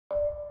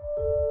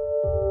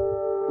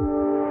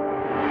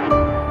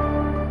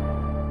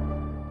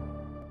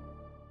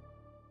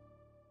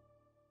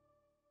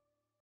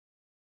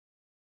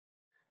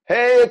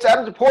it's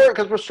Adam Support,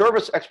 customer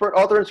service expert,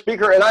 author, and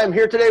speaker, and I am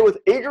here today with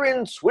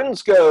Adrian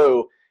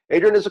Swinscoe.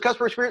 Adrian is a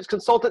customer experience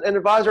consultant and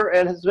advisor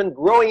and has been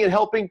growing and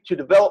helping to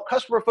develop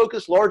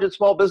customer-focused large and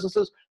small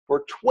businesses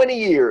for 20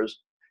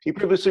 years. He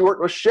previously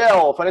worked with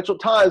Shell, Financial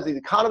Times, the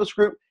Economist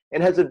Group,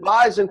 and has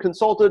advised and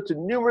consulted to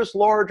numerous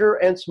larger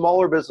and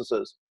smaller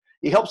businesses.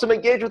 He helps them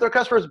engage with their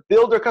customers,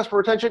 build their customer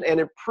retention,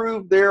 and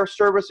improve their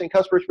service and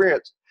customer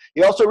experience.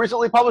 He also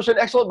recently published an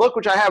excellent book,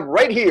 which I have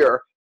right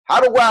here, How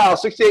to Wow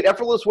 68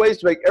 Effortless Ways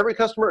to Make Every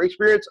Customer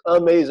Experience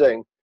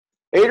Amazing.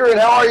 Adrian,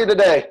 how are you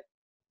today?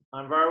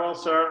 I'm very well,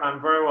 sir.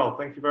 I'm very well.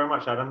 Thank you very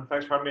much, Adam.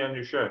 Thanks for having me on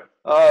your show.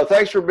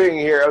 Thanks for being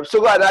here. I'm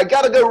so glad. I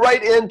got to go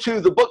right into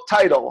the book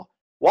title.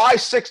 Why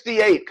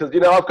 68? Because,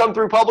 I've come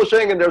through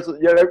publishing and there's,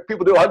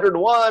 people do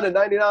 101 and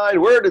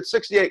 99. Where did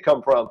 68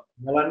 come from?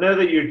 Well, I know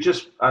that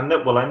I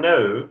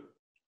know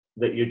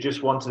that you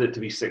just wanted it to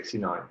be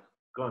 69.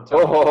 Go on, tell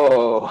me.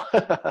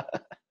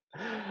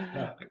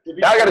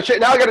 Now I got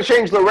to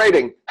change the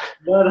rating.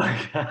 No.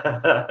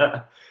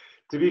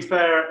 To be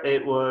fair,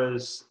 it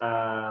was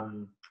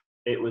an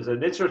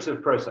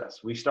iterative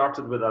process. We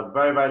started with a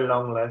very, very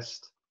long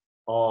list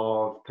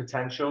of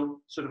potential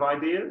sort of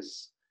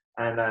ideas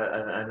and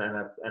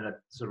a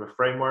sort of a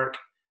framework.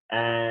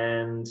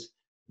 And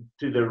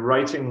through the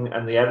writing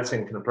and the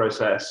editing kind of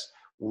process,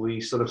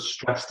 we sort of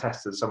stress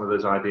tested some of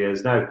those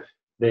ideas. Now,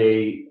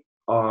 some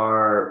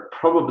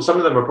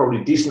of them are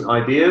probably decent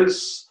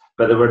ideas,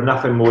 but they were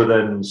nothing more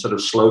than sort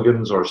of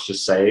slogans or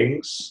just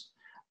sayings,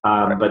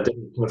 but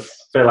didn't kind of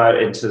fill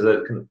out into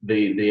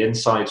the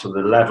insight or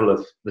the level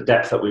of the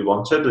depth that we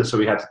wanted. And so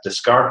we had to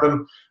discard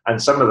them.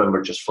 And some of them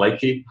were just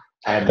flaky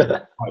and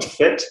quite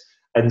fit.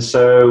 And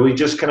so we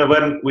just kind of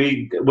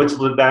we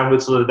whittled it down,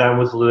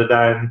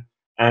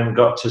 and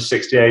got to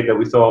 68 that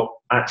we thought,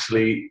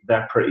 actually,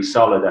 they're pretty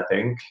solid, I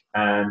think.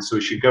 And so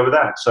we should go with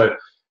that. So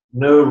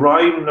no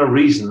rhyme, no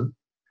reason,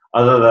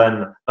 other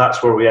than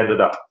that's where we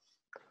ended up.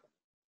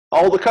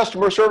 All the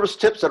customer service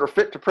tips that are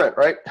fit to print,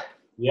 right?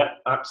 Yeah,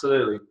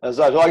 absolutely.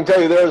 As I can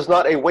tell you, there is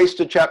not a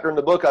wasted chapter in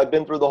the book. I've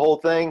been through the whole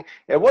thing.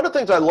 And one of the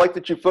things I like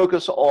that you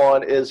focus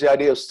on is the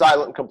idea of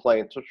silent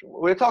complaints, which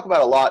we talk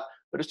about a lot,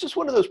 but it's just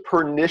one of those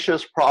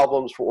pernicious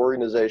problems for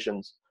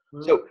organizations.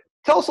 Mm-hmm. So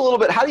tell us a little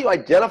bit, how do you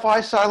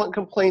identify silent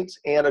complaints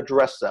and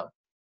address them?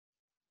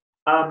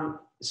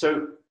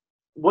 So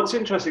what's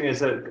interesting is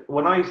that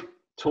when I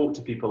talk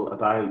to people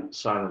about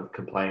silent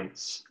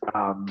complaints,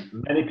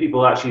 many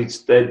people actually,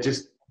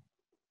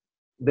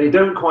 they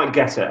don't quite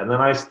get it. And then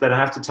I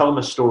have to tell them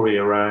a story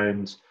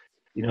around,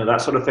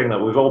 that sort of thing, that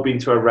we've all been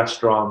to a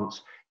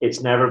restaurant. It's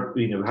never,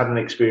 had an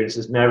experience.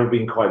 It's never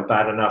been quite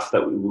bad enough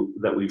that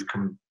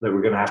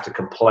we're going to have to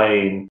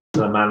complain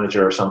to the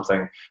manager or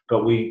something.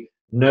 But we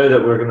know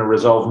that we're going to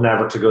resolve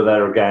never to go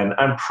there again,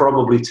 and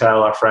probably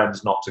tell our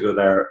friends not to go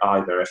there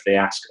either if they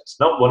ask us.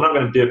 No, we're not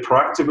going to do it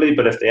proactively,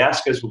 but if they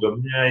ask us, we'll go,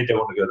 no, you don't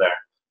want to go there.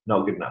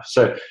 Not good enough.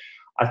 So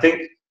I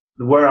think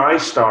where I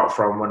start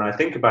from when I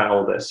think about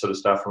all this sort of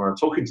stuff, and when I'm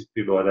talking to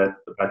people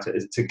about it,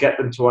 is to get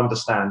them to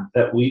understand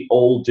that we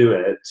all do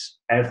it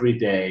every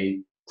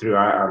day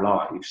throughout our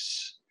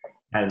lives.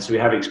 And so we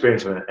have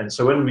experience with it. And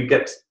so when we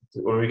get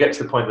to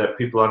the point that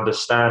people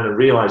understand and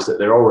realize that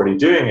they're already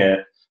doing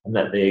it and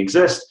that they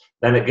exist,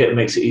 then it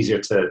makes it easier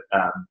to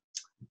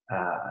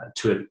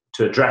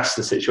address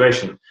the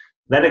situation.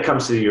 Then it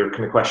comes to your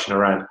kind of question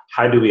around,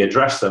 how do we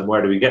address them?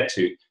 Where do we get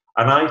to?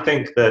 And I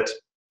think that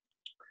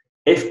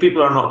if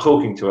people are not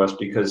talking to us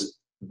because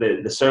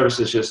the service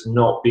is just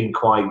not being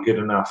quite good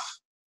enough,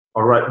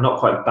 or not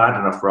quite bad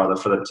enough rather,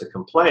 for them to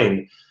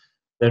complain,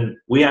 then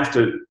we have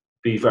to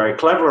be very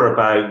clever and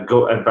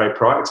very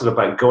proactive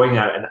about going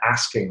out and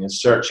asking and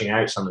searching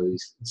out some of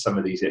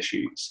these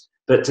issues.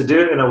 But to do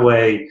it in a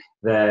way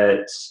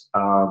that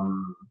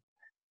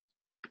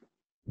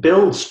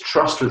builds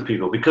trust with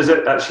people, because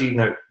it actually,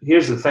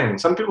 here's the thing: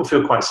 some people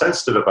feel quite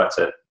sensitive about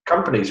it.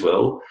 Companies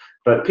will,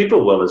 but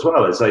people will as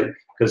well. It's like,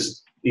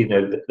 because it's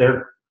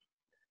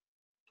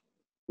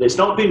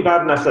not been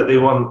bad enough that they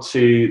want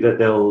to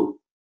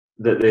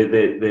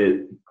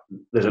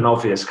there's an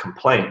obvious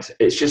complaint.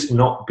 It's just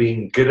not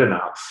being good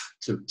enough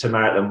to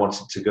merit them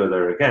wanting to go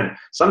there again.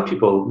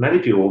 Many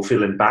people will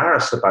feel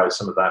embarrassed about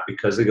some of that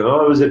because they go,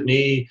 oh, is it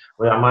me?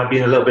 Well, am I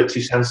being a little bit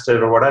too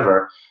sensitive or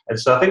whatever? And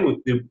so I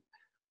think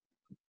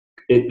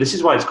this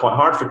is why it's quite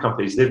hard for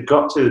companies. They've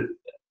got to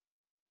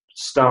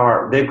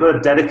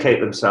dedicate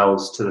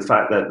themselves to the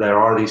fact that there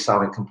are these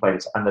silent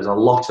complaints, and there's a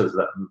lot of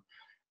them.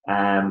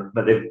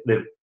 But they've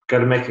got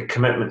to make a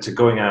commitment to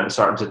going out and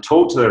starting to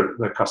talk to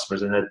their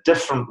customers in a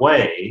different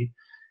way.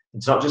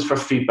 It's not just for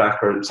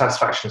feedback or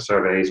satisfaction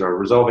surveys or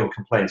resolving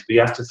complaints, but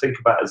you have to think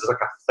about it as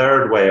like a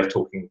third way of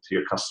talking to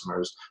your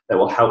customers that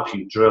will help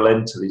you drill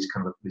into these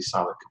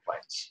silent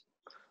complaints.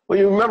 Well,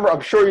 you remember, I'm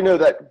sure you know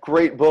that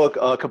great book,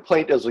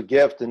 Complaint as a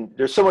Gift, and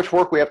there's so much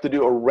work we have to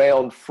do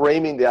around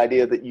framing the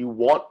idea that you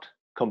want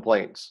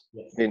complaints.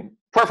 Yes. I mean,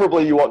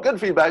 preferably you want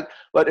good feedback,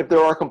 but if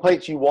there are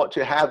complaints, you want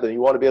to have them.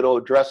 You want to be able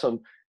to address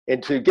them,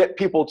 and to get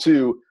people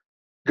to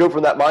go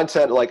from that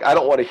mindset, like, I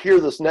don't want to hear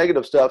this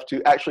negative stuff,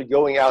 to actually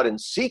going out and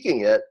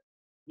seeking it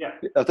Yeah.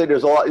 I think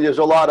there's a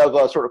lot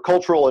of sort of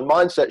cultural and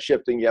mindset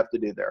shifting you have to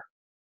do there.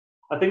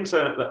 I think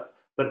so,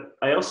 but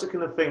I also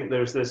kind of think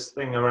there's this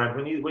thing around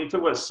when you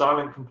talk about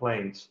silent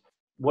complaints,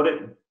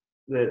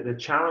 the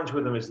challenge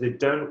with them is they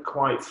don't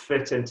quite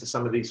fit into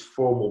some of these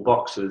formal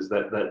boxes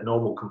that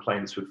normal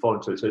complaints would fall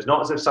into. So it's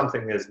not as if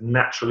something is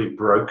naturally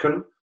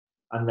broken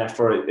and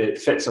therefore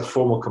it fits a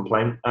formal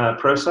complaint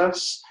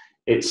process.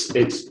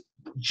 It's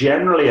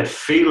generally a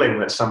feeling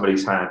that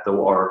somebody's had,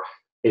 or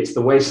it's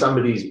the way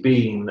somebody's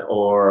been,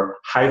 or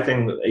how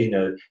things,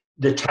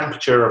 the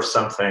temperature of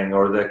something,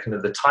 or the kind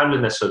of the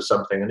timeliness of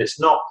something, and it's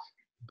not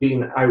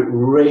being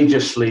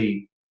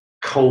outrageously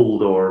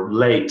cold or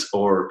late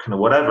or kind of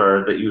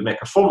whatever that you would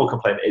make a formal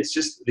complaint. It's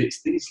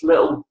these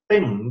little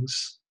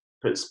things.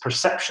 It's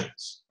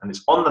perceptions, and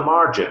it's on the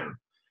margin.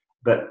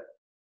 But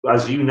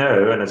as you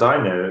know, and as I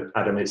know,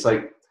 Adam, it's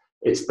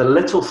the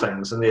little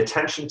things and the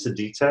attention to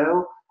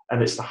detail,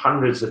 and it's the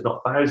hundreds, if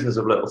not thousands,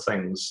 of little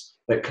things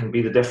that can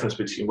be the difference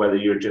between whether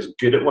you're just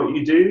good at what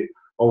you do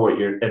or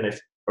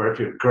if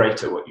you're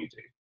great at what you do.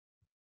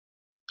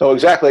 Oh,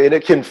 exactly. And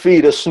it can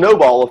feed a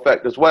snowball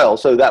effect as well.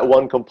 So that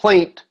one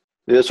complaint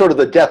is sort of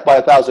the death by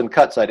a thousand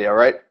cuts idea,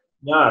 right?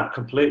 Yeah,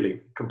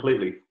 completely.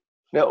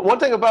 Now, one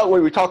thing about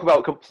when we talk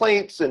about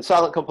complaints and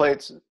silent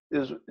complaints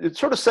is it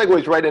sort of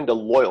segues right into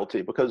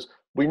loyalty, because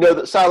we know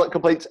that silent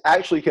complaints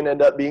actually can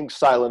end up being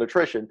silent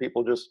attrition.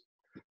 People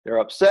they're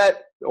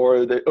upset,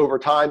 or over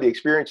time the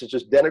experience is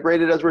just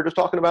denigrated, as we were just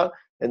talking about,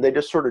 and they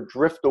just sort of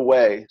drift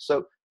away.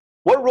 So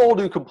what role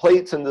do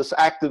complaints and this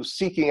active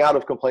seeking out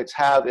of complaints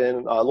have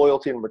in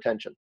loyalty and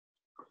retention?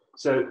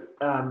 So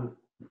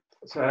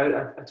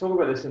I talk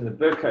about this in the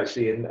book,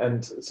 actually,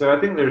 and so I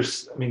think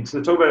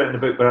so talk about it in the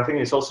book, but I think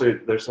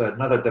there's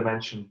another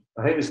dimension.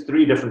 I think there's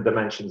three different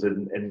dimensions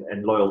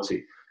in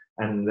loyalty,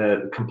 and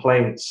the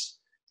complaints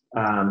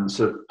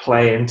sort of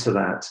play into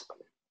that.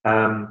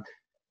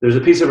 There's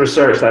a piece of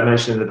research that I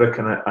mentioned in the book,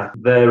 and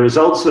the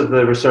results of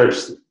the research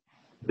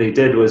they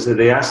did was that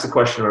they asked the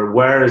question,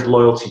 where is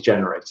loyalty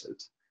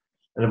generated?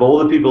 And of all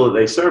the people that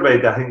they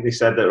surveyed, I think they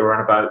said that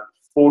around about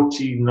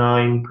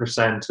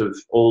 49% of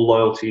all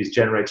loyalty is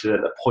generated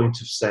at the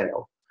point of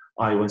sale,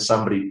 i.e. when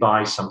somebody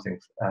buys something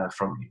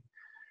from you.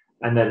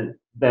 And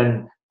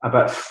then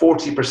about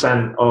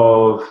 40%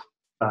 of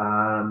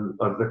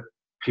the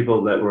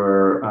people that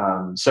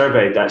were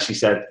surveyed actually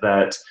said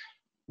that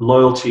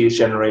loyalty is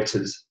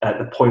generated at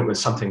the point when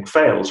something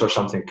fails or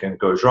something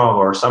goes wrong,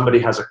 or somebody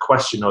has a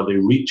question, or they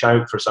reach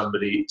out to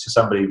somebody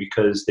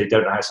because they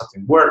don't know how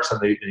something works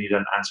and they need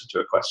an answer to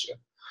a question.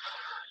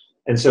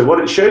 And so what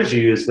it shows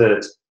you is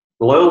that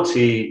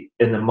loyalty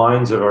in the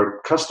minds of our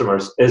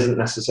customers isn't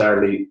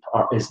necessarily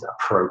isn't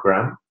a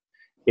program.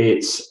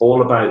 It's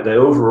all about the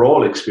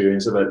overall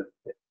experience of it.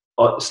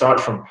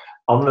 Starts from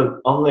on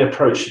the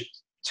approach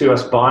to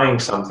us buying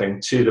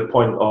something to the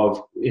point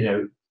of,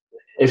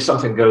 if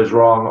something goes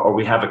wrong or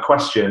we have a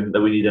question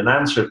that we need an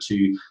answer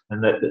to,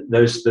 and that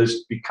those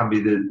can be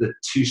the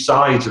two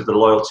sides of the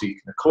loyalty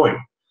coin.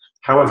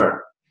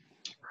 However,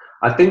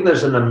 I think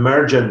there's an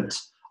emergent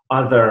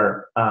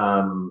other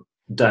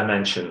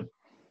dimension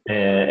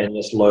in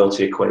this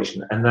loyalty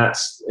equation, and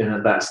that's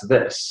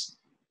this,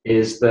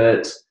 is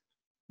that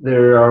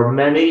there are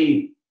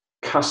many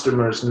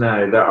customers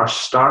now that are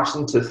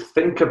starting to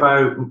think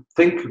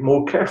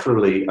more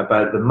carefully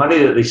about the money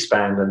that they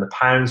spend, and the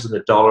pounds and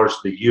the dollars,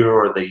 the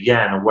euro or the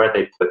yen, and where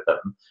they put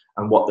them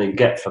and what they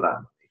get for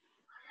that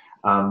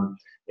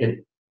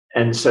money.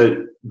 And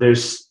so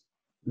there's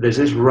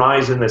this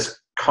rise in this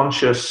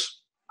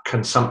conscious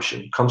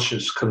consumption,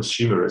 conscious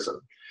consumerism.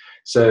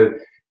 So,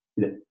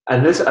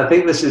 and I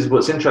think this is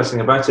what's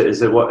interesting about it, is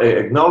that what it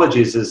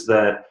acknowledges is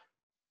that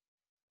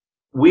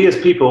we as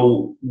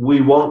people, we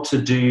want to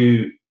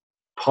do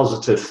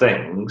positive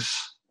things,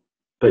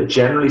 but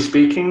generally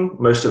speaking,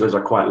 most of us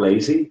are quite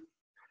lazy,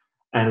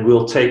 and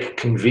we'll take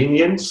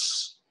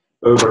convenience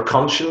over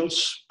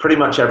conscience pretty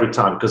much every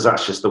time, because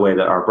that's just the way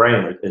that our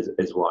brain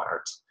is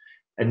wired.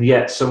 And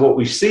yet, so what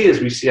we see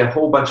a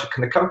whole bunch of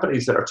kind of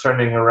companies that are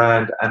turning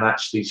around and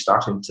actually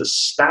starting to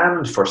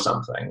stand for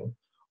something,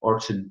 or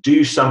to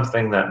do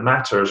something that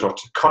matters, or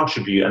to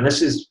contribute. And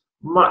this is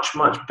much,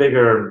 much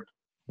bigger,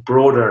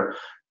 broader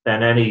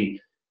than any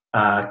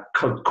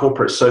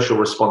corporate social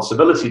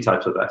responsibility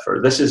type of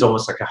effort. This is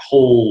almost like a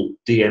whole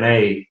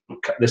DNA.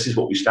 This is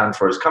what we stand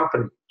for as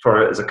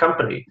a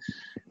company.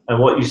 And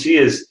what you see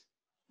is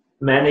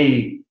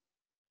many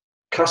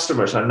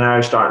customers are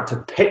now starting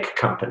to pick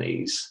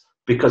companies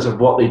because of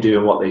what they do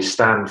and what they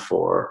stand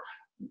for,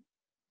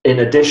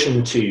 in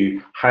addition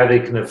to how they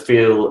kind of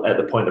feel at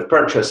the point of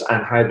purchase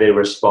and how they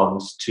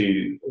respond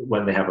to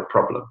when they have a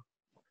problem.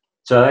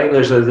 So I think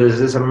there's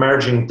this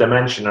emerging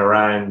dimension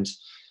around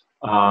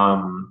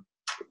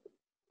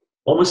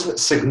almost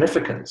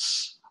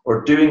significance,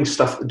 or doing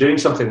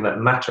something that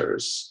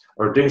matters,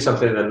 or doing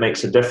something that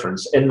makes a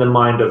difference in the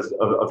mind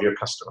of your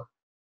customer.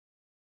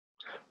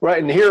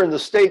 Right, and here in the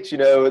States,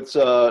 it's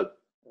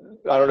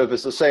I don't know if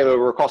it's the same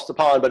over across the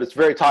pond, but it's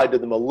very tied to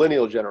the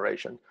millennial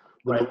generation.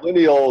 The Right.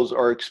 millennials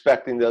are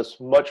expecting this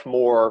much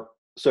more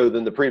so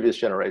than the previous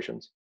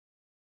generations.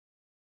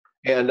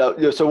 And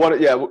so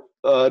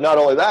not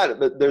only that,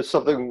 but there's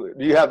something.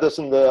 You have this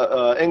in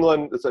the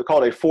England. It's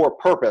called a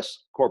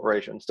for-purpose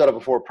corporation instead of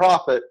a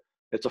for-profit.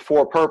 It's a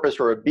for-purpose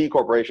or a B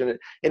corporation,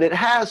 and it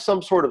has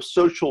some sort of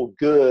social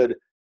good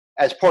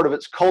as part of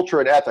its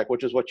culture and ethic,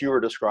 which is what you were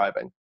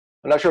describing.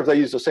 I'm not sure if they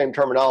use the same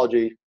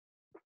terminology.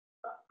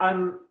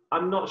 I'm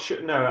not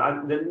sure.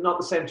 No, they're not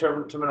the same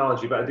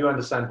terminology, but I do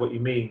understand what you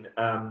mean.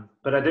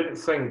 But I don't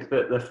think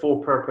that the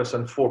for-purpose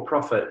and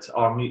for-profit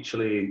are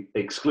mutually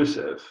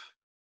exclusive.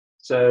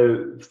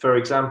 So, for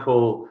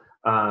example,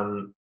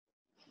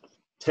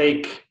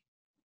 take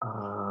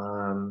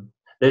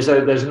there's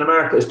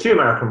two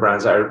American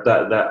brands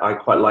that I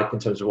quite like in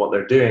terms of what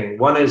they're doing.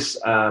 One is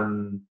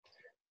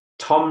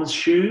Tom's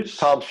Shoes.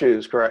 Tom's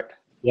Shoes, correct.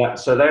 Yeah,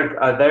 so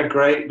they're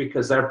great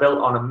because they're built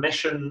on a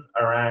mission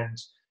around.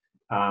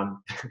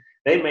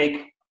 They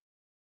make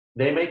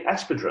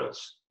espadrilles,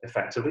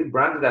 effectively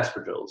branded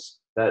espadrilles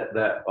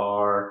that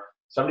are,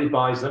 somebody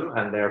buys them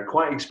and they're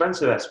quite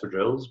expensive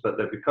espadrilles, but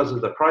they're, because of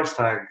the price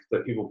tag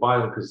that people buy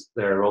them because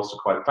they're also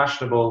quite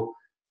fashionable.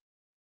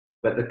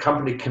 But the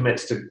company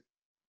commits to,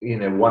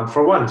 1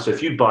 for 1. So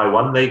if you buy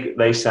one,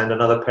 they send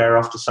another pair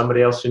off to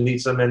somebody else who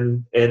needs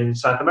them in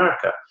South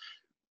America,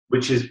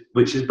 which is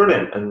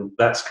brilliant, and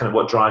that's kind of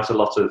what drives a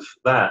lot of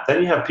that.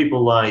 Then you have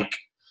people like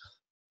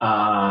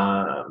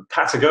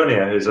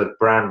Patagonia, who's a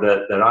brand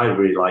that I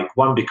really like.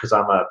 One, because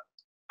I'm a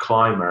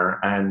climber,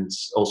 and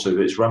also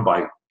it's run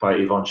by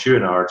Yvonne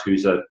Chouinard,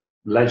 who's a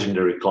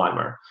legendary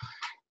climber.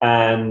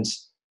 And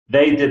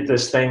they did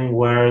this thing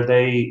where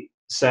they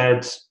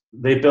said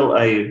they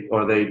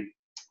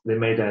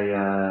made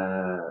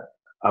a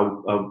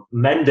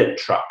Mend It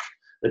truck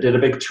that did a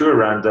big tour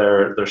around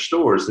their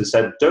stores. They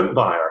said, don't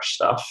buy our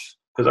stuff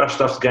because our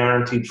stuff's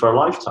guaranteed for a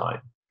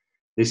lifetime.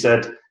 They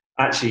said,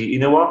 actually, you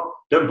know what?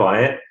 Don't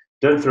buy it.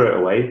 Don't throw it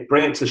away.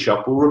 Bring it to the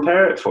shop. We'll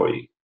repair it for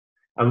you.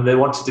 And they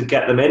wanted to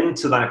get them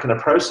into that kind of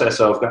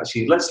process of,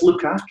 actually, let's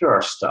look after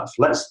our stuff.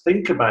 Let's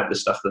think about the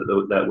stuff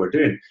that we're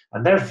doing.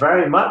 And they're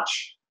very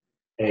much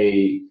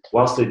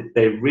whilst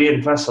they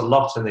reinvest a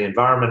lot in the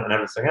environment and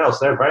everything else,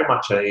 they're very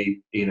much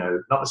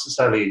not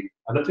necessarily,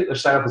 I don't think they're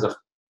set up as a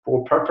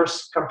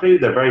for-purpose company.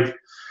 They're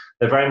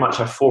very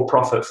much a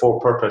for-profit,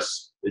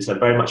 for-purpose. It's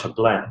very much a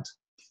blend.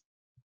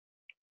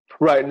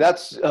 Right, and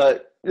that's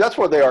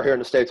what they are here in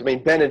the States. I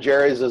mean, Ben &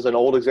 Jerry's is an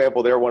old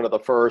example. They're one of the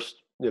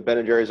first,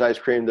 Ben & Jerry's ice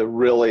cream to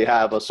really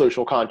have a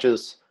social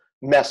conscious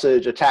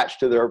message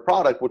attached to their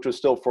product, which was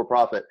still for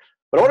profit.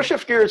 But I want to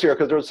shift gears here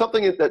because there was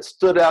something that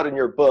stood out in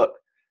your book.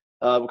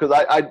 Because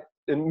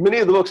in many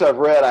of the books I've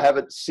read, I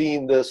haven't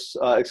seen this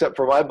except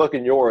for my book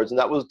and yours, and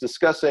that was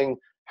discussing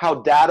how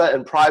data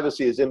and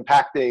privacy is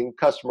impacting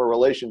customer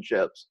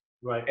relationships.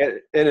 Right.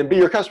 And in Be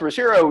Your Customer's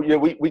Hero,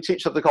 we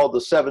teach something called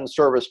the 7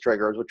 service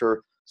triggers, which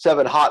are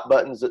 7 hot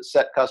buttons that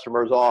set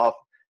customers off.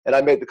 And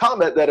I made the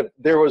comment that if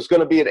there was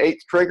going to be an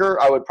 8th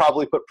trigger, I would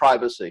probably put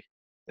privacy.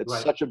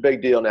 It's such a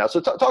big deal now. So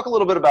talk a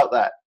little bit about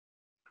that.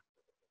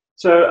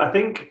 So I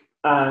think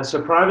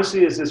so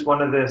privacy is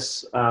one of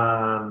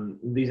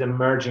these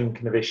emerging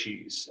kind of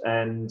issues,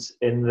 and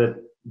in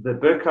the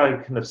book I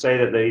kind of say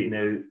that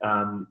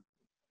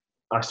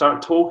I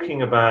start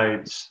talking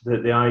about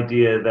the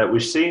idea that we're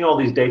seeing all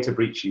these data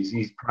breaches,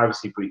 these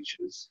privacy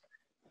breaches,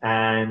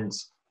 and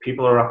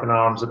people are up in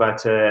arms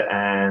about it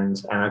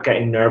and are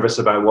getting nervous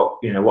about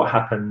what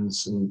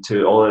happens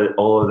to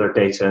all of their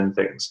data and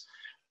things.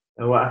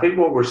 And I think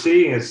what we're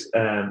seeing is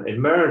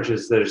emerge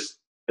is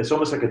it's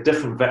almost like a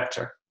different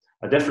vector.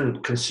 A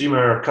different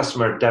customer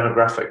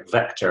demographic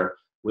vector,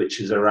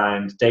 which is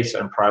around data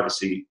and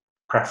privacy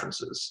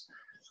preferences.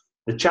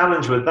 The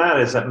challenge with that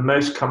is that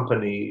most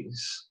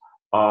companies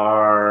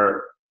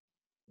they're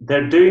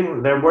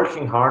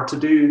working hard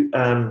to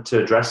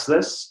address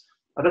this.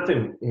 I don't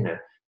think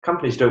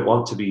companies don't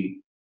want to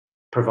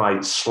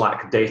provide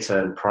slack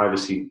data and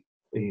privacy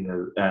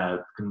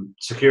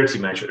security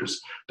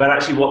measures, but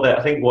actually what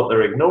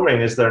they're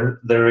ignoring is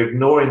they're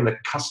ignoring the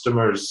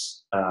customer's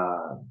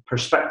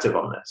perspective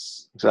on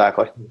this.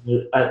 Exactly.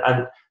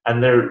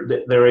 And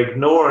they're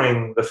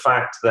ignoring the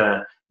fact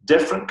that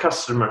different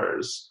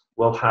customers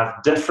will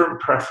have different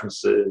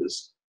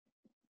preferences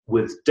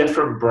with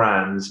different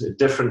brands at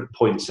different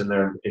points in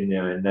their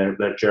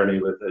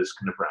journey with those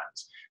kind of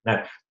brands.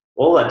 Now,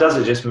 all that does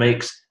is just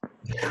makes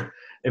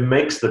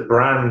the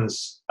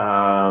brand's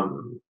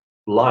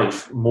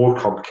life more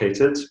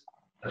complicated.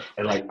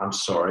 And I'm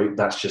sorry,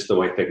 that's just the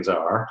way things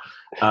are.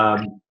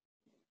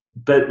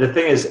 But the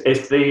thing is,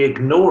 if they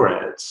ignore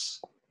it,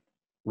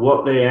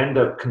 what they end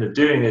up kind of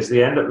doing is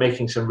they end up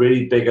making some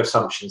really big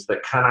assumptions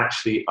that could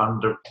actually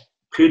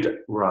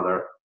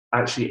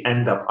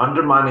end up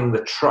undermining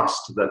the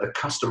trust that the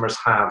customers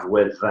have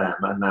with them,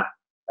 and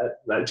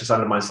that just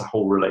undermines the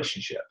whole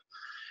relationship.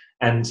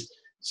 And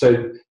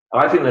so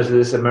I think there's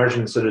this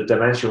emergent sort of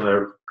dimension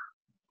where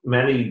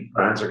many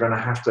brands are going to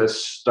have to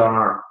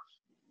start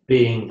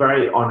being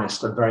very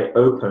honest and very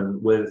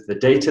open with the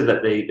data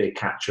that they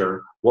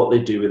capture, what they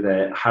do with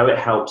it, how it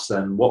helps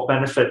them, what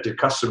benefit do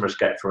customers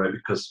get from it,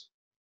 because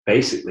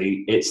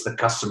basically it's the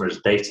customer's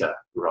data,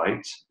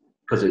 right?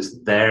 because it's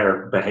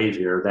their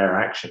behavior, their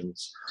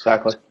actions.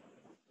 Exactly.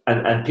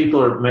 And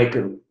people are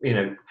making,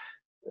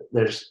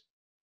 there's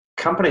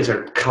companies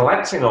are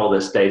collecting all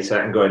this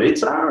data and going,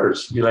 it's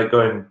ours. You're like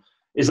going,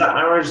 is that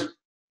ours?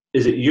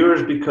 Is it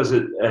yours because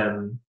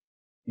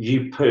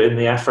you put in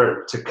the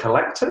effort to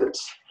collect it?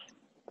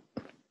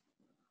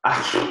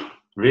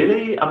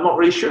 Really? I'm not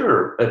really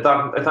sure if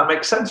that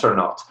makes sense or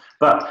not.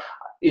 But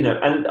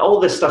and all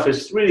this stuff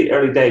is really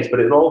early days,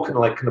 but it'll all kind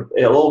of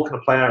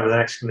play out over the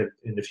next in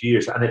a few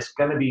years, and it's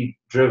going to be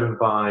driven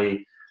by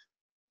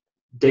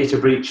data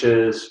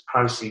breaches,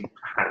 privacy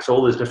hacks,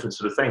 all those different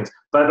sort of things,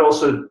 but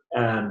also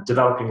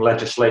developing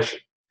legislation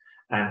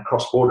and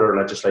cross-border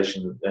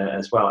legislation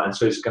as well. And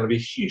so it's going to be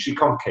hugely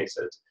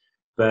complicated.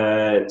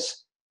 But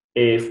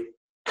if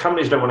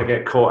companies don't want to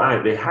get caught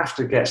out, they have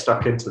to get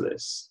stuck into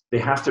this. They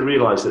have to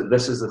realize that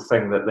this is the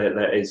thing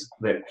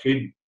that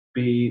could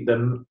be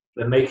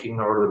the making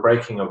or the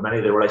breaking of many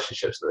of the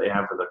relationships that they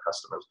have with their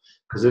customers,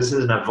 because this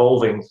is an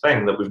evolving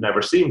thing that we've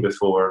never seen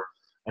before.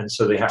 And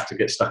so they have to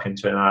get stuck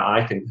into it. And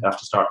I think they have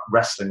to start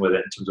wrestling with it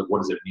in terms of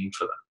what does it mean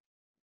for them.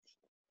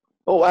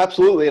 Oh,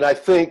 absolutely. And I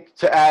think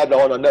to add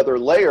on another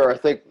layer, I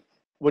think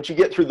once you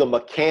get through the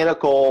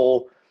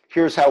mechanical,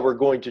 here's how we're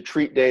going to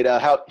treat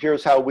data,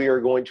 here's how we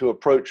are going to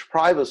approach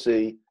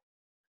privacy,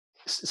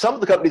 some of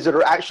the companies that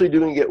are actually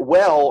doing it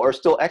well are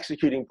still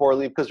executing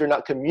poorly because they're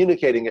not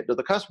communicating it to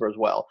the customers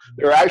well.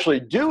 They're actually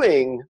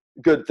doing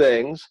good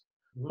things,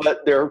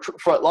 but their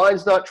front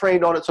line's not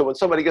trained on it. So when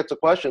somebody gets a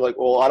question like,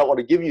 well, I don't want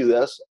to give you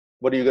this,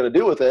 what are you going to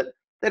do with it?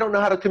 They don't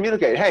know how to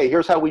communicate. Hey,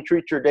 here's how we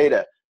treat your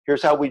data.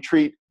 Here's how we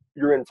treat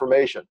your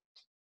information.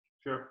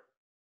 Sure.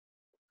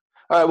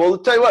 All right, well, I'll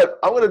tell you what,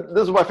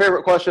 this is my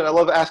favorite question. I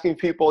love asking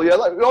people. Yeah,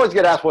 we always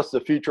get asked what's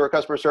the future of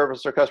customer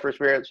service or customer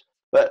experience,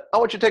 but I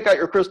want you to take out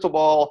your crystal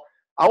ball.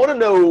 I want to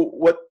know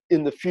what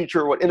in the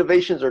future, what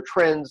innovations or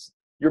trends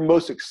you're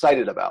most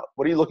excited about.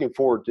 What are you looking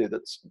forward to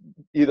that's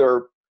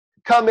either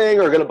coming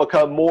or going to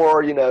become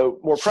more,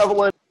 more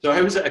prevalent? So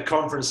I was at a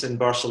conference in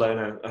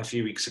Barcelona a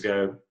few weeks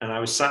ago, and I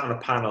was sat on a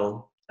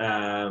panel,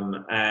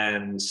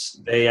 and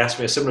they asked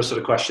me a similar sort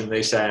of question.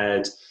 They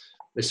said,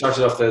 they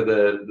started off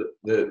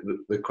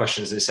the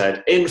questions. They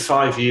said, in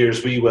 5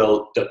 years, we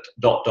will ... And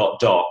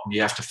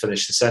you have to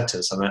finish the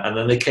sentence. And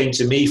then they came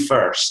to me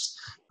first,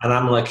 and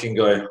I'm like,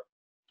 going,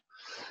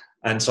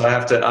 and so I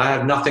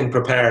have nothing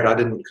prepared. I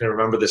didn't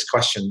remember this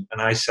question.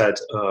 And I said,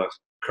 oh,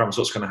 crumbs,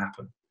 what's going to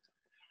happen?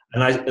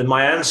 And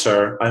my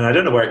answer, and I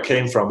don't know where it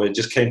came from, but it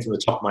just came from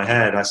the top of my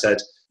head. I said,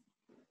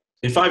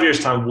 in 5 years'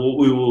 time,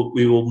 we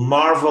will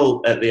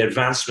marvel at the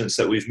advancements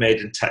that we've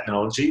made in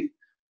technology,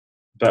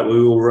 but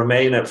we will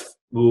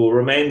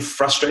remain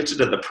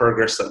frustrated at the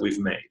progress that we've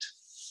made.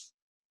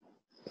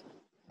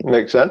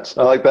 Makes sense.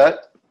 I like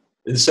that.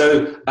 And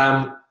so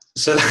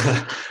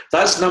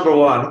that's number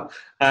one.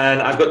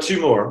 And I've got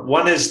two more.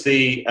 One is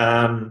the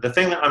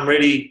thing that I'm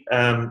really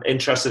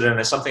interested in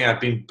is something I've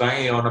been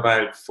banging on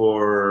about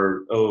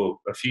for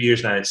a few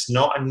years now. It's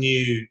not a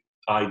new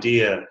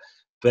idea,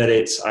 but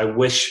I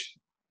wish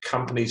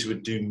companies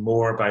would do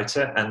more about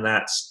it, and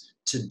that's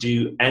to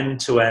do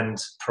end-to-end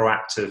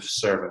proactive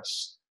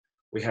service.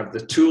 We have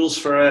the tools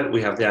for it.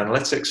 We have the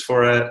analytics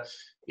for it.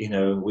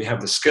 We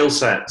have the skill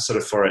set sort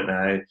of for it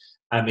now.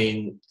 I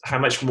mean, how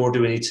much more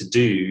do we need to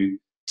do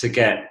to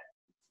get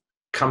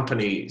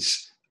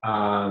companies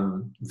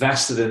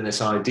vested in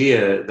this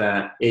idea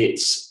that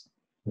it's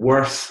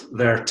worth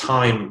their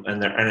time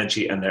and their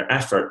energy and their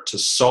effort to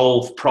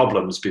solve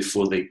problems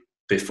before they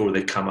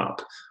come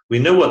up? We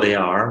know what they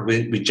are.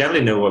 We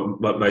generally know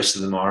what most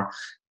of them are.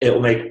 It'll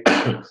make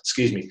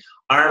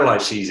our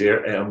lives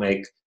easier. It'll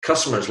make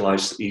customers'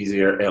 lives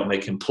easier. It'll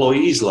make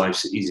employees'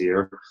 lives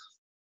easier.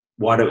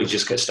 Why don't we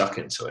just get stuck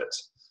into it?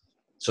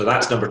 So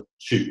that's number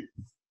two.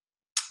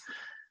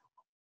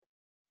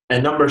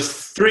 And number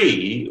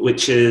three,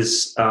 which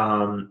is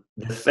the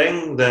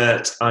thing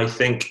that I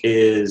think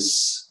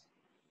is,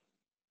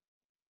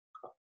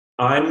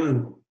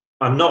 I'm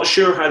not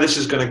sure how this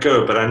is going to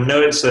go, but I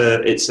know it's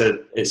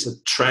a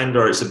trend,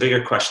 or it's a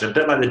bigger question, a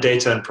bit like the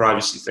data and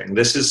privacy thing.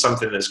 This is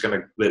something that's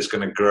going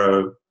to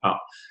grow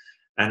up,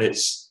 and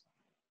it's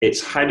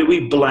how do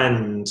we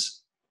blend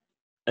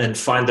and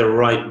find the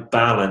right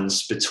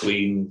balance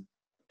between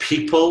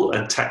people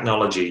and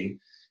technology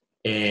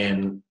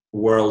in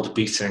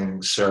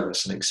world-beating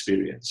service and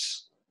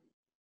experience.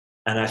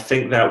 And I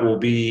think that will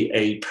be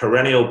a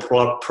perennial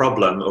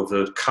problem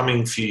over the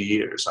coming few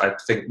years. I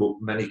think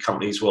many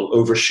companies will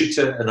overshoot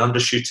it and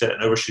undershoot it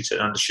and overshoot it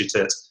and undershoot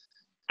it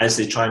as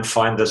they try and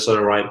find the sort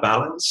of right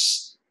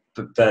balance.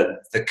 But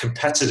the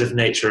competitive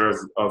nature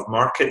of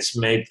markets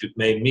may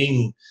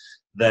mean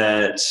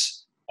that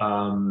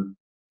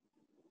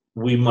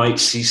we might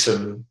see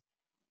some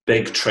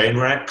big train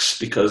wrecks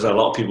because a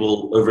lot of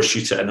people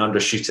overshoot it and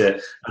undershoot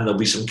it, and there'll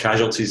be some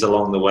casualties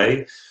along the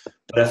way.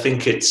 But I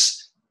think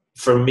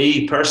for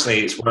me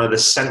personally, it's one of the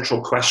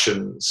central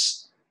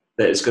questions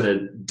that is going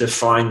to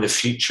define the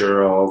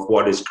future of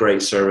what is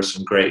great service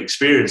and great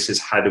experience. Is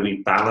how do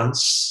we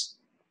balance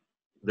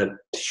the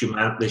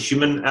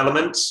human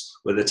elements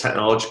with the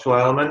technological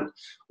element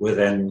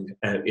within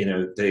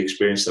the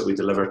experience that we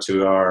deliver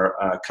to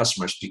our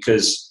customers,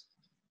 because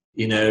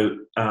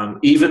even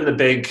the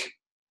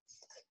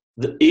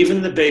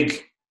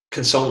big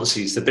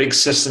consultancies, the big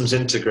systems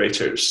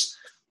integrators,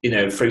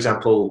 for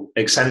example,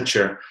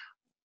 Accenture,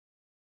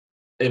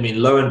 I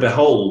mean, lo and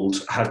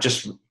behold, have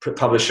just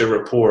published a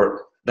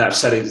report that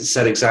said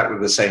exactly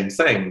the same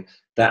thing,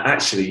 that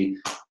actually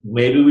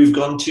maybe we've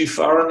gone too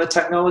far in the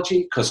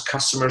technology, because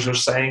customers are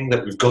saying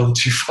that we've gone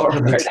too far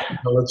in the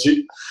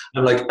technology.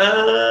 I'm like,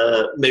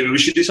 maybe we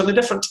should do something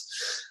different.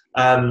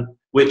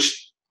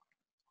 Which,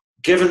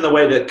 given the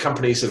way that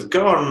companies have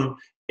gone,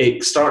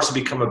 it starts to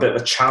become a bit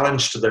of a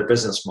challenge to their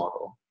business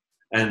model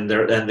and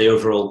the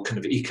overall kind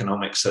of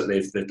economics that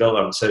they've built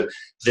on. So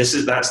that's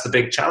the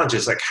big challenge.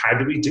 Is like, how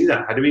do we do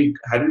that? How do we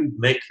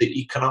make the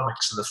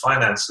economics and the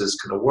finances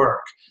kind of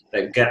work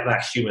that get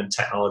that human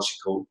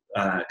technological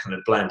kind of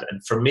blend?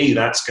 And for me,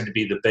 that's going to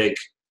be the big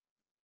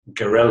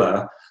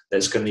gorilla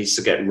that's going to need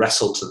to get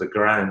wrestled to the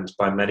ground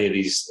by many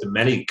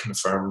kind of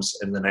firms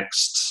in the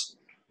next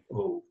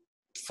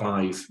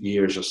 5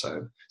 years or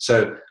so.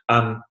 So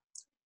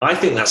I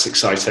think that's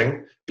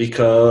exciting,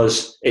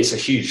 because it's a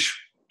huge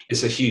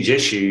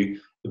issue,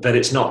 but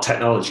it's not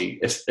technology,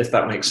 if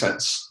that makes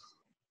sense.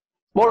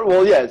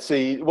 Well, yeah.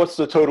 See, what's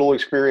the total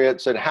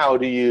experience, and how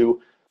do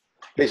you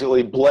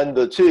basically blend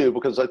the two?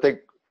 Because I think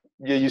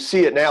you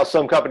see it now.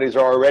 Some companies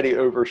are already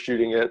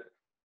overshooting it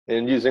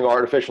and using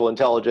artificial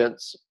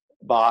intelligence,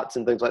 bots,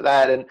 and things like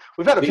that. And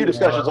we've had a few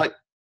discussions like,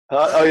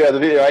 the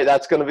video, right?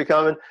 That's going to be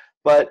coming.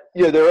 But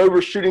they're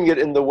overshooting it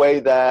in the way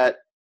that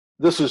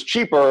this is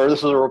cheaper, this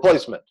is a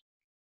replacement,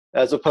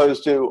 as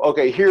opposed to,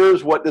 okay,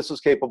 here's what this is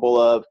capable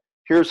of,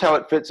 here's how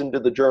it fits into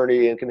the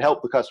journey and can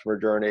help the customer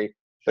journey.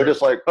 They're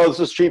just like, oh,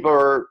 this is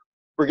cheaper,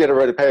 we're getting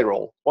rid of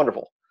payroll.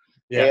 Wonderful.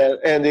 Yeah.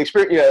 And the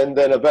experience, and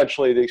then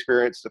eventually the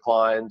experience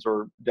declines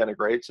or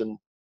denigrates, and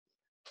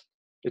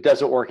it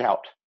doesn't work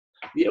out.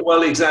 Yeah,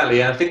 well,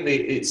 exactly. I think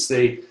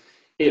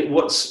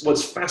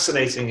what's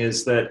fascinating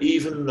is that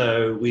even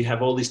though we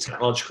have all these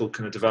technological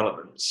kind of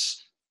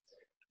developments,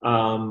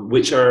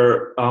 which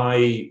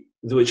I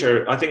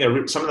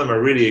think some of them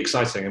are really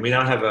exciting. I mean,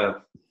 I have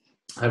a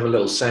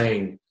little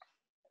saying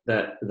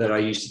that I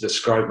use to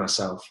describe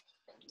myself,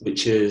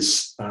 which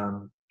is,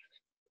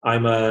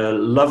 I'm a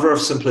lover of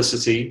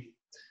simplicity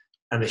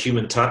and the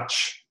human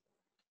touch,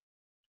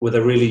 with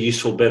a really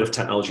useful bit of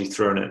technology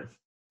thrown in.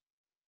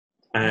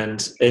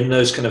 And in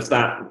those kind of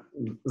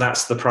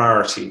that's the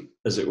priority,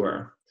 as it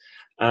were.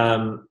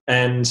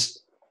 And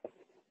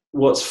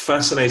what's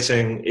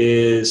fascinating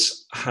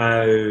is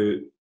how,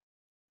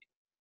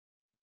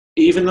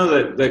 even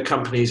though the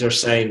companies are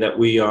saying that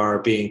we are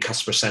being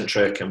customer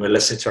centric and we're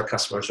listening to our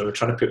customers and we're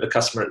trying to put the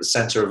customer at the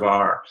center of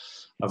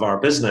our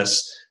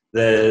business,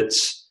 that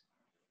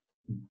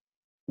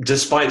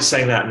despite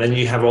saying that, and then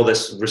you have all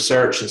this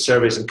research and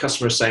surveys and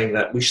customers saying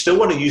that we still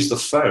want to use the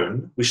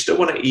phone, we still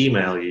want to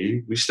email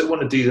you, we still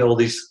want to do all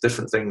these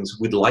different things,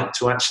 we'd like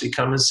to actually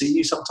come and see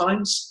you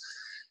sometimes.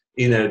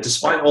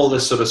 Despite all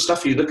this sort of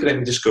stuff, you look at it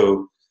and just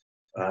go,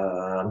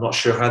 I'm not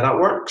sure how that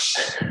works.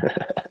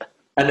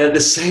 And at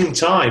the same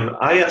time,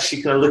 I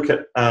actually kind of look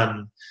at,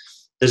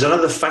 there's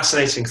another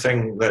fascinating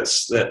thing that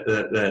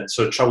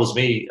sort of troubles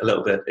me a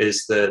little bit,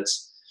 is that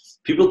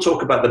people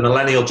talk about the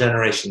millennial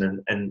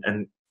generation,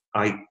 and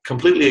I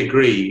completely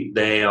agree.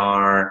 They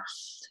are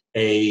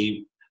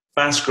a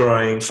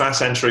fast-growing,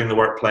 fast-entering the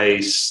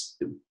workplace,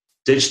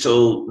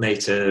 digital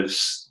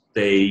natives.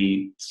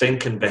 They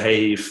think and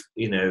behave,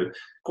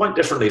 quite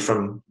differently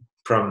from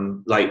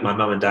like my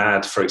mum and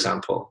dad, for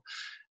example.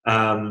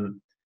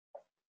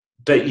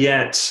 But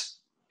yet,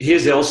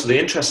 here's also the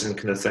interesting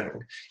kind of thing,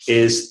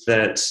 is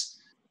that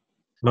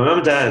my mum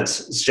and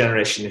dad's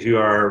generation, who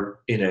are,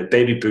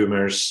 baby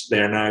boomers, they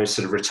are now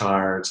sort of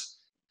retired,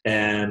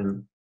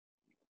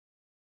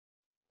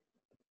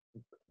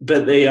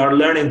 but they are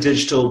learning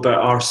digital, but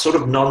are sort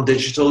of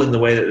non-digital in the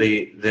way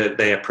that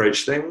they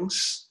approach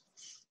things.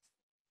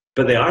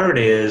 But the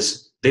irony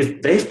is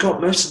they've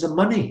got most of the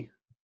money.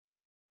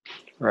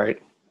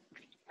 Right.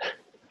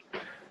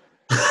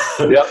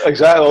 Yeah,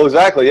 exactly. Well,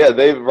 exactly. Yeah,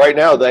 right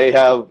now they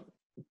have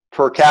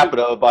per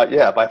capita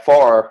by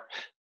far.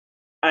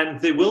 And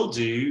they will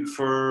do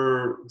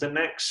for the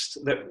next.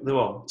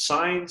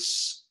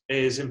 Science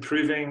is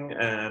improving,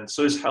 and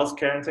so is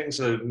healthcare and things.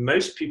 So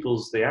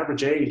the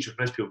average age of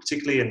most people,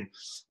 particularly in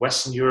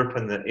Western Europe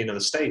and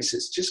the States,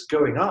 it's just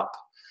going up.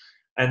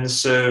 And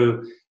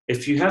so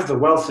if you have the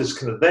wealth is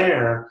kind of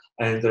there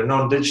and they're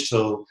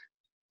non-digital,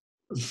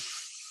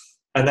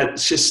 and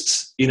that's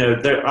just,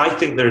 I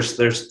think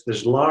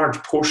there's large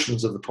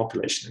portions of the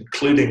population,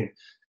 including,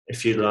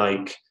 if you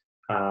like,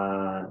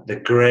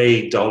 the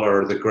grey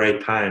dollar or the grey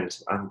pound.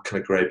 I'm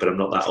kind of grey, but I'm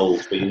not that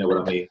old, but you know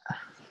what I mean.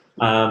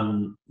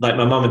 Like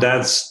my mum and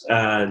dad's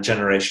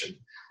generation,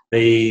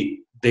 they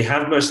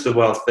have most of the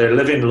wealth. They're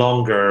living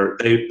longer.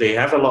 They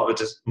have a lot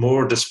of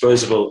more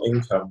disposable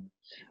income,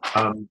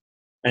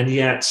 and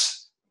yet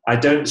I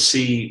don't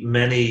see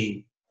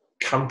many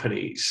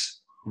companies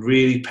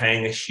really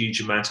paying a huge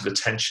amount of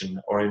attention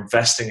or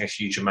investing a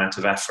huge amount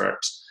of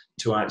effort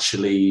to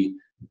actually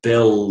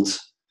build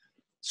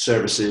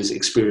services,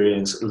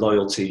 experience,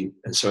 loyalty,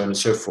 and so on and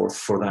so forth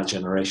for that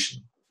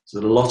generation. So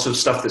there's a lot of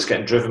stuff that's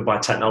getting driven by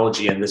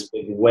technology and this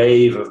big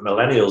wave of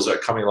millennials that are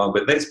coming along.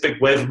 But this big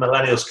wave of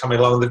millennials coming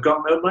along, they've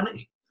got no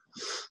money.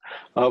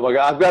 Oh my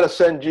God, I've got to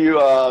send you,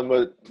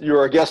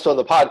 you're a guest on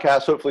the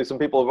podcast. Hopefully some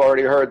people have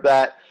already heard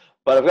that.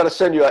 But I've got to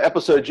send you an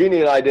episode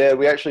Jeannie and I did.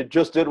 We actually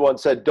just did one,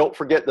 said, don't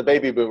forget the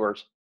baby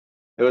boomers.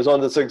 It was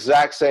on this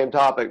exact same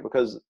topic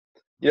because,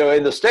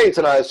 in the States,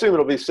 and I assume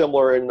it'll be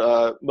similar in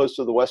most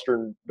of the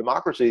Western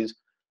democracies,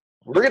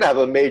 we're going to have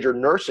a major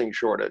nursing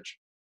shortage.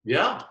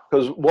 Yeah.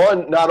 Because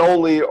one, not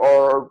only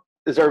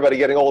is everybody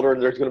getting older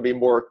and there's going to be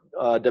more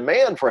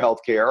demand for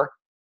healthcare,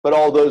 but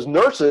all those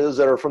nurses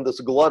that are from this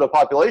glut of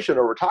population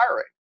are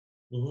retiring.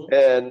 Mm-hmm.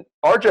 And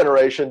our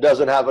generation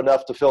doesn't have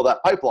enough to fill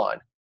that pipeline.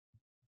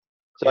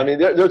 So, I mean,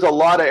 there's a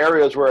lot of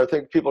areas where I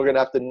think people are going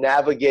to have to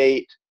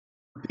navigate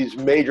these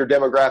major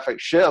demographic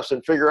shifts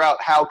and figure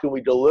out how can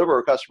we deliver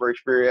a customer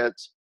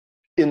experience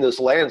in this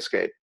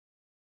landscape.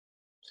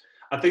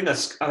 I think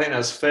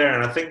that's fair.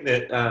 And I think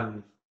that,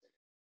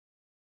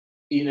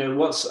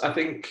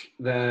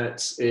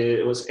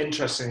 what's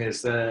interesting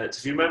is that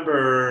if you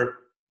remember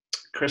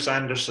Chris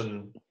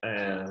Anderson,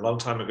 a long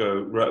time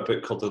ago, wrote a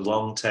book called The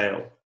Long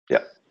Tail.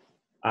 Yeah.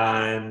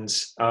 And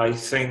I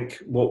think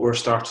what we're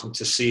starting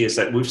to see is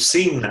that we've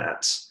seen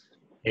that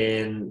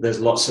there's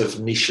lots of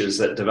niches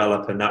that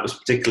develop, and that was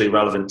particularly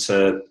relevant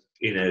to,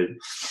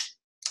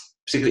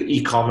 particularly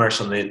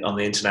e-commerce on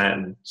the internet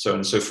and so on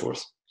and so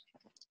forth.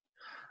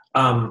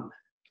 But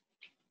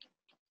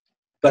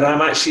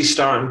I'm actually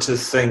starting to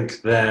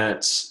think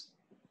that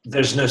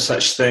there's no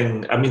such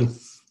thing. I mean,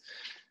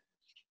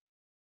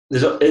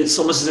 it's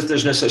almost as if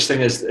there's no such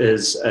thing as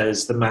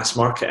the mass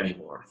market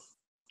anymore.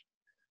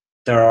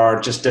 There are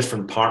just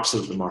different parts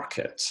of the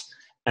market.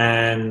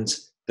 And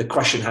the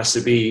question has to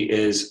be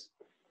is,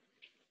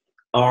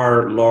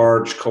 are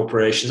large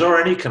corporations, or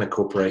any kind of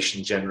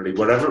corporation generally,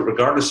 whatever,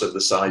 regardless of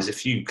the size,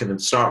 if you can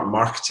start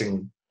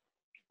marketing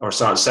or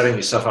start setting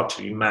yourself up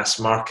to be mass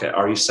market,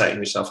 are you setting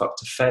yourself up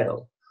to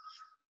fail?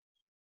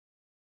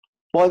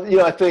 Well,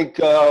 I think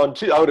I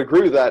would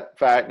agree with that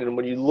fact. And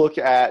when you look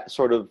at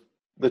sort of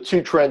the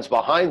two trends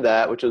behind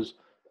that, which is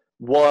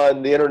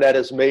one, the internet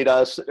has made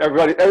us,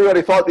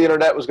 everybody thought the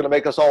internet was going to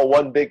make us all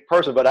one big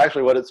person, but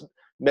actually what it's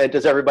meant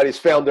is everybody's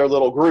found their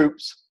little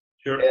groups.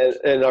 Sure.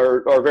 and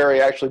are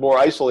very actually more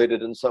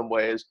isolated in some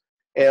ways.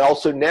 And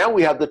also now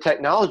we have the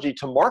technology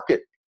to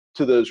market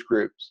to those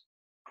groups.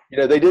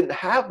 They didn't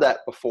have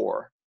that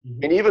before. Mm-hmm.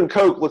 And even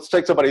Coke, let's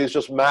take somebody who's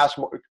just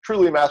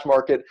truly mass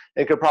market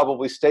and could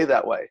probably stay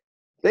that way.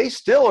 They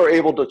still are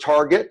able to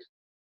target,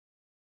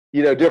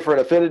 different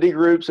affinity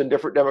groups and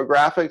different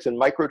demographics and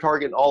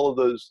micro-target and all of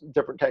those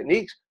different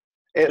techniques.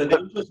 But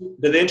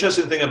the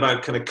interesting thing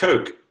about kind of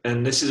Coke,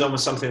 and this is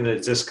almost something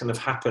that just kind of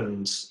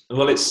happened,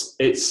 well,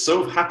 it's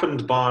sort of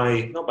happened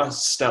not by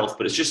stealth,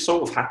 but it's just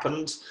sort of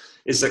happened,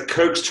 is that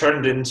Coke's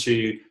turned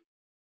into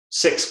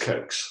 6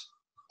 Cokes.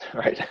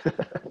 Right.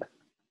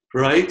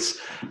 Right?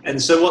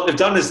 And so what they've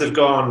done is they've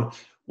gone,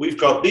 we've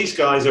got these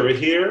guys over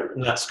here,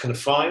 and that's kind of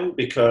fine,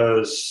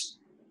 because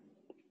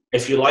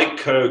if you like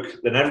Coke,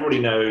 then everybody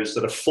knows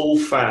that a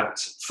full-fat,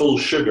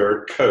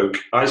 full-sugar Coke,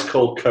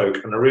 ice-cold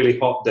Coke on a really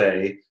hot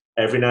day,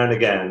 every now and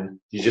again,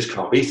 you just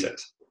can't beat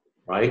it,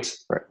 right?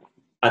 Right.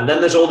 And then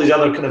there's all these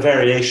other kind of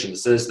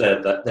variations. There's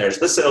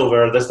the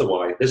silver, there's the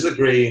white, there's the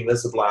green,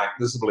 there's the black,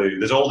 there's the blue.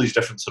 There's all these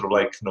different sort of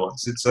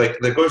it's like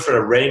they're going for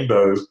a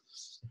rainbow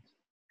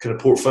kind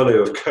of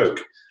portfolio of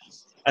Coke.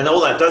 And all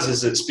that does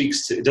is it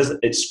speaks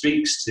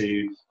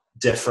to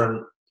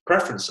different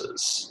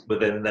preferences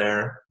within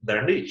their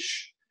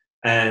niche.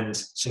 And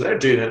so they're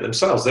doing it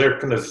themselves. They're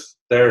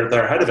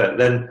ahead of it.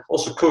 Then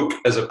also Coke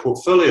as a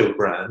portfolio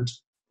brand,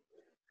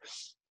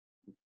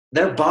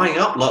 they're buying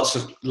up lots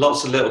of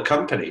little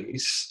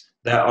companies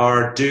that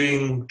are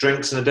doing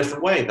drinks in a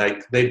different way.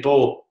 Like they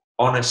bought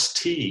Honest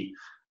Tea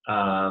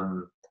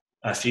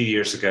a few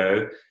years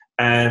ago,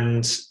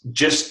 and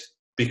just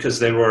because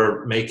they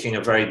were making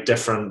a very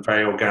different,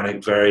 very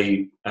organic,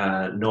 very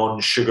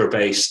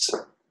non-sugar-based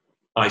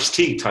iced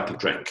tea type of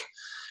drink.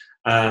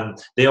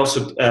 They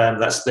also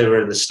they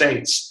were in the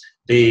States.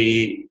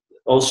 They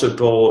also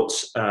bought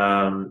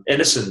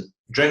Innocent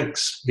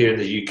Drinks here in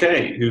the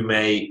UK, who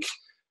make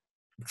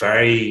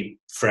very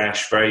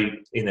fresh,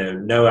 very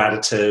no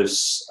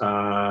additives,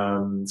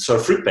 sort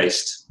of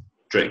fruit-based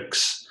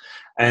drinks,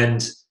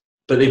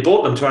 but they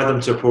bought them to add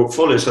them to a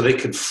portfolio so they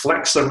could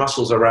flex their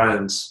muscles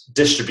around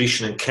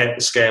distribution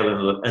and scale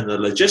and the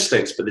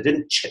logistics, but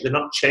they're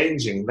not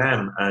changing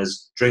them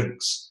as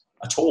drinks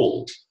at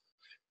all,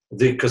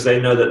 because they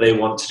know that they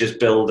want to just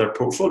build their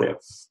portfolio.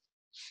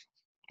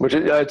 Which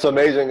it's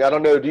amazing. I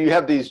don't know, do you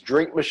have these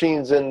drink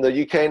machines in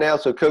the UK now?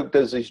 So Coke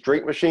does these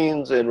drink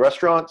machines in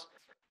restaurants,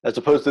 as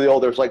opposed to the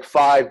old, there's like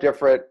 5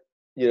 different,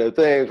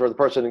 things where the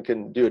person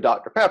can do a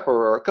Dr. Pepper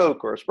or a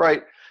Coke or a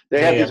Sprite.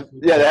 They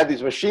have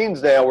these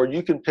machines now where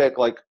you can pick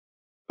like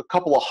a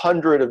couple of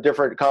hundred of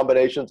different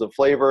combinations of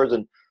flavors,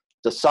 and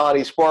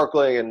Dasani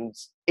sparkling and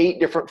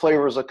 8 different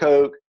flavors of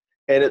Coke.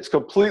 and it's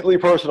completely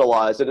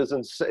personalized.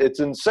 It's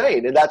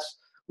insane. And that's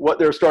what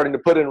they're starting to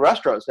put in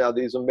restaurants now,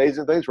 these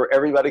amazing things where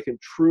everybody can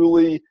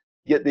truly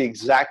get the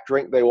exact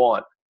drink they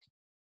want.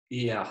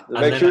 Yeah.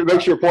 It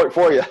makes your point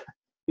for you.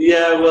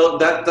 Yeah, well,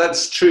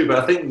 that's true. But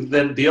I think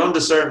then beyond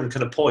a certain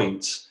kind of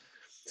point,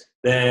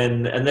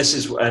 then, and this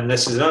is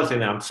another thing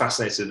that I'm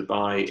fascinated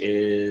by,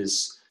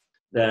 is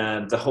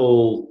the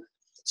whole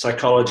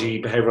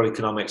psychology, behavioral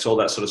economics, all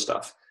that sort of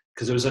stuff.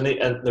 Because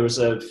there was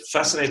a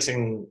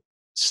fascinating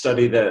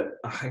study that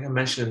I think I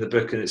mentioned in the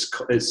book, and it's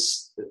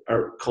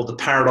called The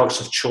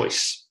Paradox of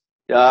Choice.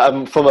 Yeah,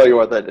 I'm familiar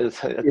with it.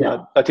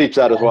 I teach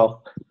that as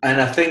well.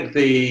 And I think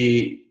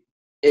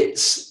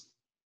it's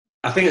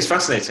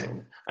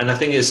fascinating. And I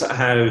think is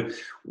how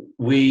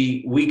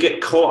we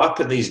get caught up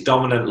in these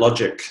dominant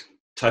logic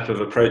type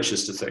of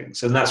approaches to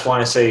things. And that's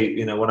why I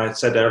say, when I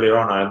said earlier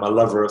on, I'm a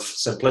lover of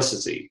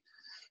simplicity,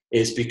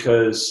 is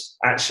because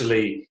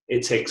actually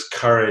it takes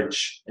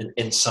courage and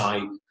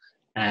insight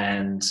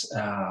and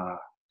I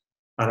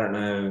don't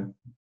know,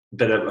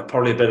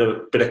 probably a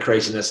bit of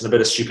craziness and a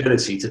bit of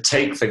stupidity to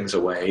take things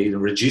away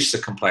and reduce the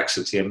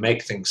complexity and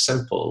make things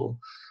simple,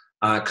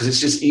 because it's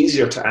just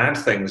easier to add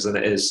things than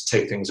it is to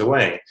take things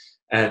away.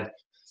 And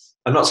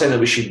I'm not saying that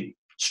we should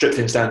strip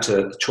things down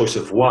to a choice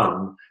of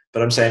one,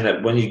 but I'm saying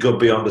that when you go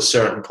beyond a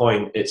certain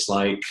point, it's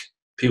like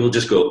people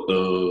just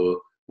go,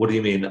 what do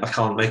you mean? I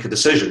can't make a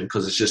decision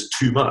because it's just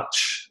too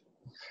much.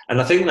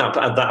 And I think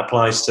that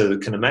applies to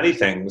kind of many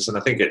things. And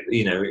I think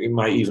it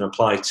might even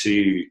apply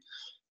to,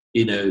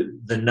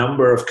 the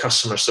number of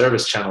customer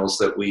service channels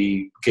that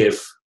we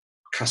give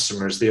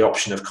customers the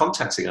option of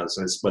contacting us,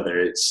 whether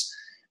it's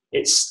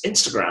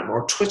Instagram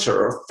or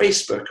Twitter or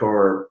Facebook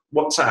or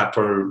WhatsApp,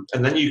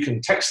 and then you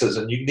can text us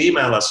and you can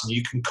email us and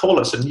you can call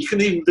us and you can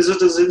even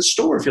visit us in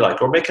store if you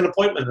like, or make an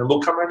appointment and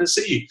we'll come around and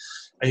see you.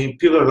 And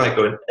people are like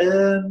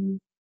going,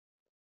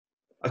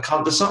 I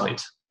can't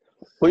decide.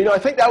 Well, I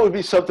think that would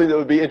be something that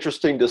would be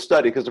interesting to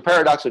study, because the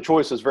paradox of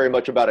choice is very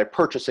much about a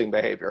purchasing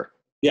behavior.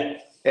 Yeah.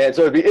 And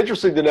so it'd be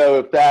interesting to know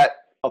if that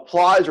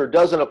applies or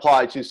doesn't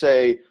apply to,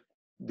 say,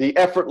 the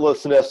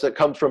effortlessness that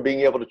comes from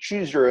being able to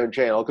choose your own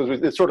channel, because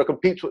it sort of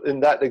competes in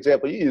that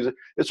example you use.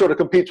 It sort of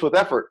competes with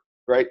effort,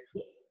 right?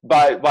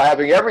 By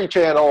having every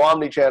channel,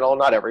 omni-channel,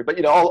 not every,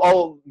 but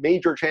all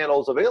major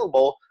channels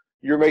available,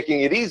 you're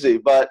making it easy.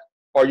 But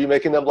are you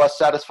making them less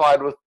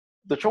satisfied with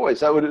the choice?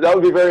 That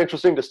would be very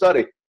interesting to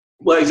study.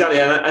 Well, exactly,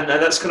 and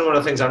that's kind of one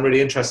of the things I'm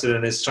really interested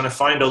in, is trying to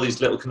find all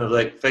these little kind of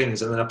like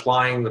things and then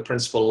applying the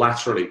principle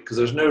laterally, because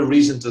there's no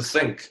reason to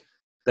think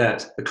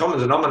that the common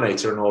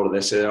denominator in all of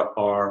this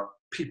are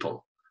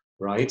people,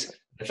 right?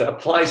 If it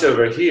applies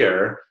over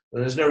here,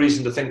 then there's no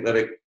reason to think that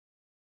it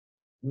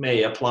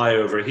may apply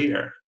over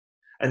here.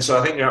 And so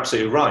I think you're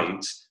absolutely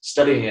right.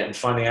 Studying it and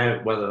finding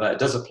out whether that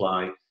does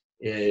apply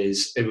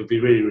it would be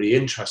really, really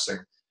interesting.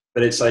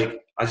 But it's like,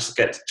 I just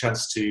get the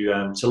chance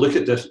to look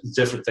at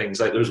different things.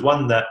 Like there's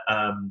one that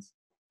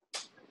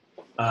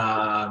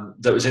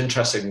that was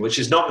interesting, which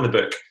is not in the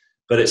book,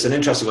 but it's an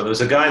interesting one. There was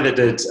a guy that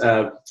did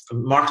a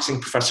marketing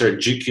professor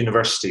at Duke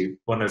University,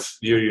 one of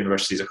your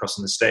universities across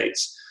in the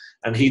States,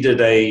 and he did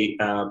a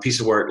piece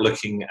of work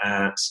looking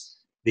at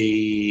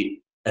the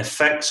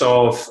effects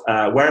of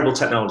wearable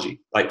technology,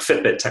 like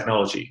Fitbit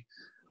technology,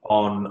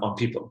 on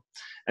people.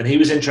 And he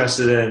was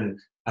interested in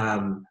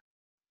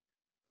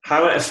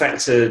how it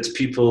affected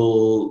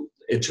people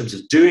in terms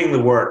of doing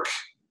the work,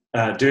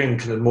 doing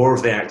kind of more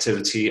of the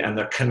activity, and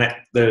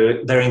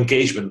their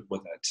engagement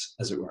with it,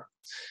 as it were.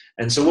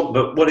 And so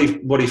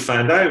what he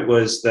found out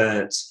was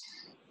that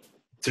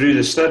through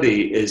the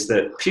study is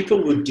that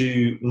people would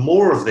do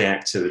more of the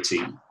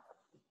activity,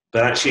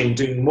 but actually in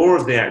doing more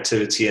of the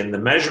activity and the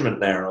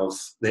measurement thereof,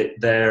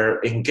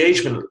 their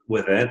engagement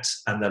with it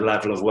and their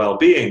level of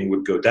well-being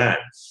would go down,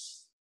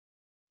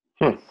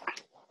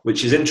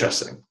 which is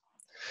interesting.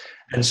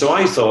 And so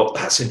I thought,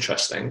 that's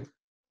interesting,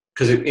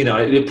 because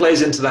it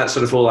plays into that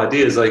sort of whole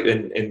ideas, like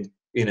in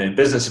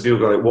business, people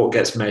go like, what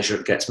gets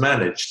measured gets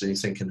managed, and you're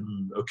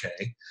thinking,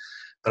 okay.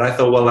 But I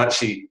thought, well,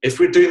 actually, if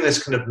we're doing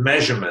this kind of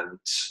measurement,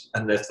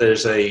 and if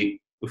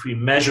we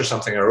measure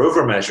something or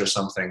over measure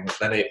something,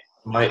 then it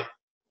might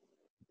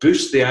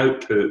boost the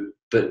output,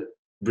 but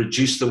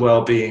reduce the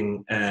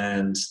well-being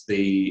and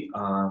the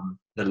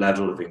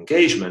level of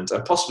engagement,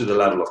 and possibly the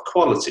level of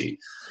quality.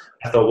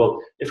 I thought, well,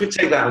 if we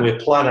take that and we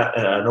apply that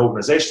at an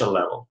organizational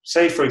level,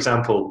 say, for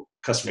example,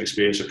 customer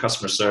experience or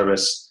customer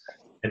service,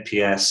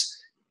 NPS,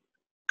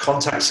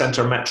 contact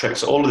center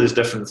metrics, all of these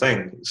different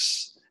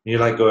things, and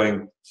you're like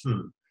going,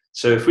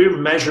 so if we're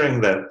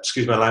measuring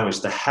excuse my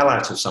language, the hell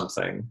out of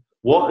something,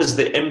 what is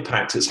the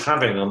impact it's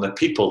having on the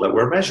people that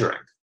we're measuring?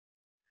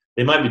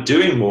 They might be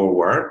doing more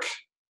work,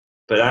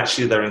 but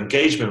actually their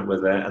engagement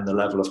with it and the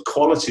level of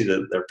quality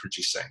that they're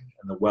producing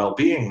and the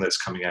well-being that's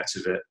coming out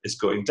of it is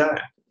going down.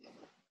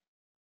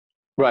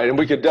 Right, and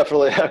we could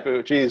definitely,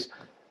 geez,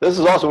 this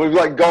is awesome. We've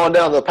like gone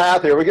down the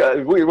path here.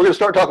 We're going to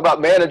start talking about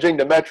managing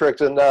the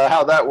metrics and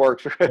how that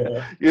works.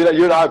 Yeah.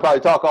 You and I probably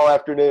talk all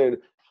afternoon.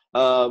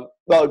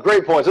 Well,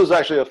 great points. This was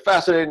actually a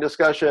fascinating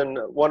discussion.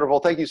 Wonderful.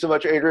 Thank you so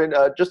much, Adrian.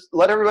 Just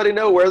let everybody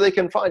know where they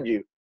can find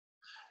you.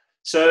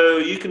 So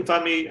you can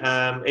find me,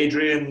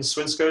 Adrian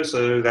Swinscoe.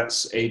 So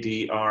that's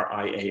ADrian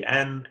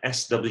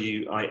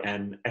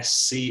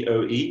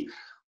Swinscoe.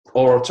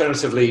 Or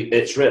alternatively,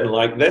 it's written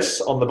like this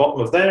on the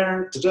bottom of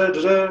there.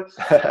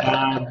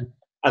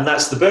 And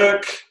that's the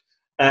book.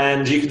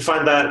 And you can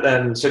find that.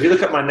 And so if you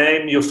look at my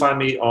name, you'll find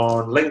me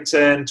on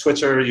LinkedIn,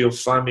 Twitter. You'll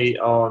find me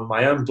on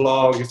my own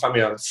blog. You'll find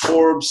me on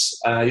Forbes.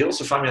 You'll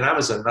also find me on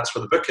Amazon. That's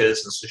where the book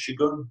is. And so you should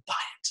go and buy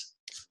it.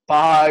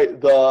 Buy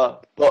the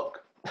book.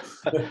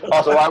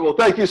 Awesome. All right. Well,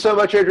 thank you so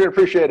much, Adrian.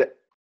 Appreciate it.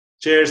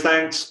 Cheers.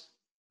 Thanks.